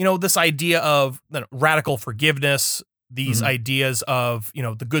see, this idea of radical forgiveness, these ideas of,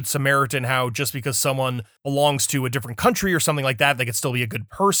 the Good Samaritan, how just because someone belongs to a different country or something like that, they could still be a good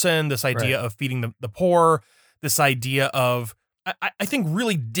person. This idea of feeding the poor, this idea of, I think,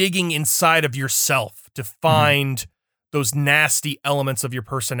 really digging inside of yourself to find those nasty elements of your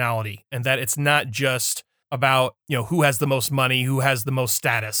personality, and that it's not just about, who has the most money, who has the most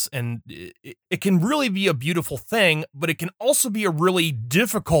status. And it can really be a beautiful thing, but it can also be a really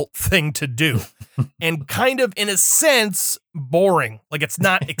difficult thing to do and kind of, in a sense, boring. Like, it's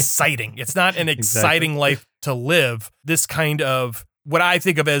not exciting. It's not an exciting life to live. This kind of what I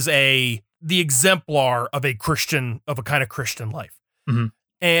think of as the exemplar of a kind of Christian life.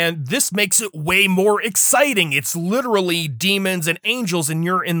 And this makes it way more exciting. It's literally demons and angels, and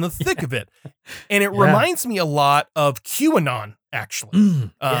you're in the thick of it. And it reminds me a lot of QAnon,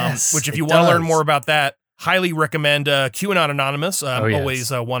 actually. Yes, which, if you want to learn more about that, highly recommend QAnon Anonymous. Always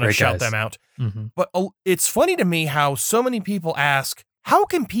want to shout them out. But it's funny to me how so many people ask, how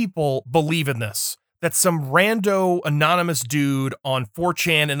can people believe in this? That some rando anonymous dude on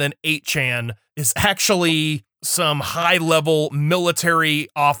 4chan and then 8chan is actually some high-level military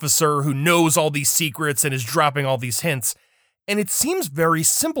officer who knows all these secrets and is dropping all these hints. And it seems very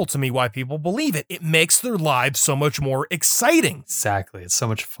simple to me why people believe it. It makes their lives so much more exciting. Exactly. It's so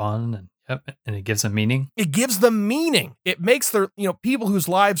much fun, and it gives them meaning. It gives them meaning. It makes their, people whose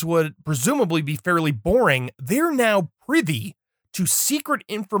lives would presumably be fairly boring, they're now privy to secret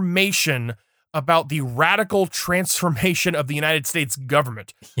information about the radical transformation of the United States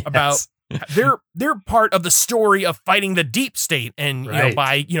government, about they're part of the story of fighting the deep state and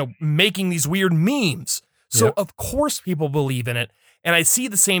by making these weird memes. So Yep. of course people believe in it. And I see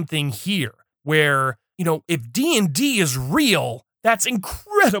the same thing here where, if D&D is real, that's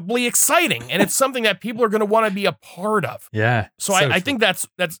incredibly exciting. And it's something that people are going to want to be a part of. Yeah. So I think that's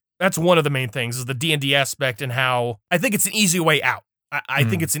one of the main things is the D&D aspect and how I think it's an easy way out. I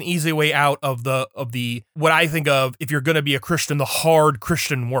think it's an easy way out of the what I think of if you're going to be a Christian, the hard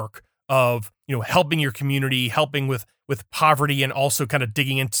Christian work of, helping your community, helping with poverty and also kind of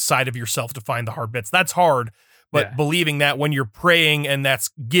digging inside of yourself to find the hard bits. That's hard. But believing that when you're praying and that's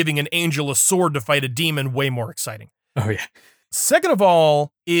giving an angel a sword to fight a demon, way more exciting. Oh, yeah. Second of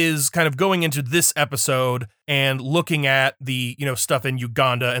all is kind of going into this episode and looking at the, stuff in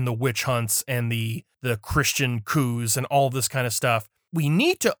Uganda and the witch hunts and the Christian coups and all this kind of stuff. We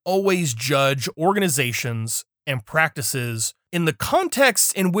need to always judge organizations and practices in the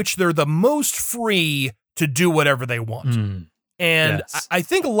context in which they're the most free to do whatever they want. And Yes. I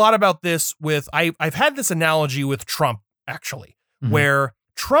think a lot about this with, I've had this analogy with Trump, actually, where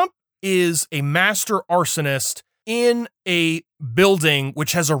Trump is a master arsonist in a building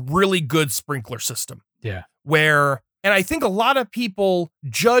which has a really good sprinkler system. Yeah. And I think a lot of people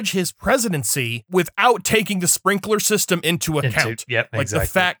judge his presidency without taking the sprinkler system into account.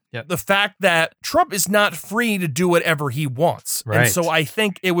 The fact that Trump is not free to do whatever he wants. Right. And so I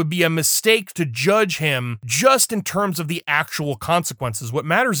think it would be a mistake to judge him just in terms of the actual consequences. What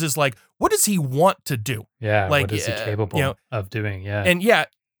matters is what does he want to do? Yeah. What is he capable of doing? Yeah. And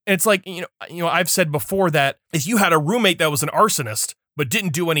it's like, I've said before that if you had a roommate that was an arsonist, but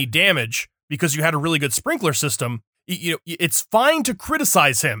didn't do any damage because you had a really good sprinkler system, it's fine to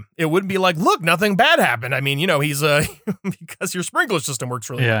criticize him. It wouldn't be like, look, nothing bad happened. I mean, he's because your sprinkler system works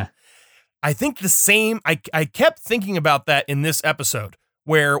really well. I think the same. I kept thinking about that in this episode,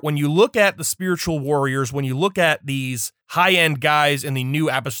 where when you look at the spiritual warriors, when you look at these high-end guys in the New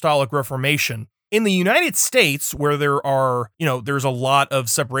Apostolic Reformation, in the United States, where there are, there's a lot of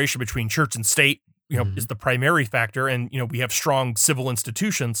separation between church and state, is the primary factor, and we have strong civil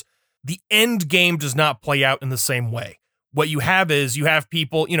institutions. The end game does not play out in the same way. What you have is you have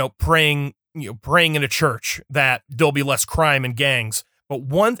people, praying in a church that there'll be less crime and gangs. But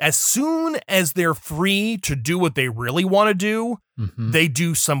as soon as they're free to do what they really want to do, they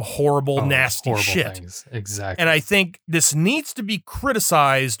do some nasty shit. Things. Exactly. And I think this needs to be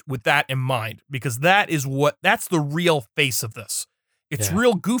criticized with that in mind, because that's the real face of this. It's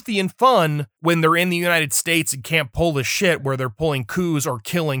real goofy and fun when they're in the United States and can't pull this shit where they're pulling coups or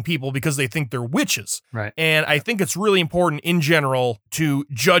killing people because they think they're witches. Right. And I think it's really important in general to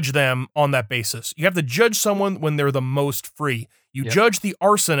judge them on that basis. You have to judge someone when they're the most free. You judge the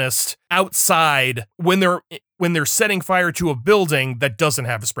arsonist outside when they're setting fire to a building that doesn't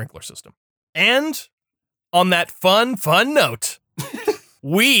have a sprinkler system. And on that fun note,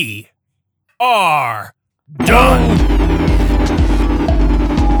 we are done.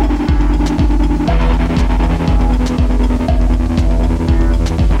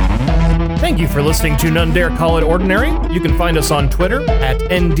 Thank you for listening to None Dare Call It Ordinary. You can find us on Twitter at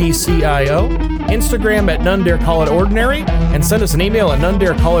NDCIO, Instagram at None Dare Call It Ordinary, and send us an email at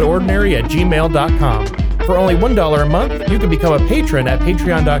nonedarecallitordinary@gmail.com. For only $1 a month, you can become a patron at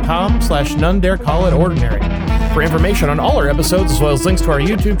patreon.com/nonedarecallitordinary. For information on all our episodes, as well as links to our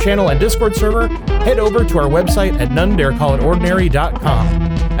YouTube channel and Discord server, head over to our website at nonedarecallitordinary.com.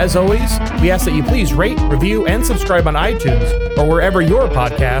 As always, we ask that you please rate, review, and subscribe on iTunes or wherever your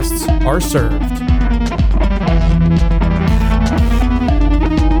podcasts are served.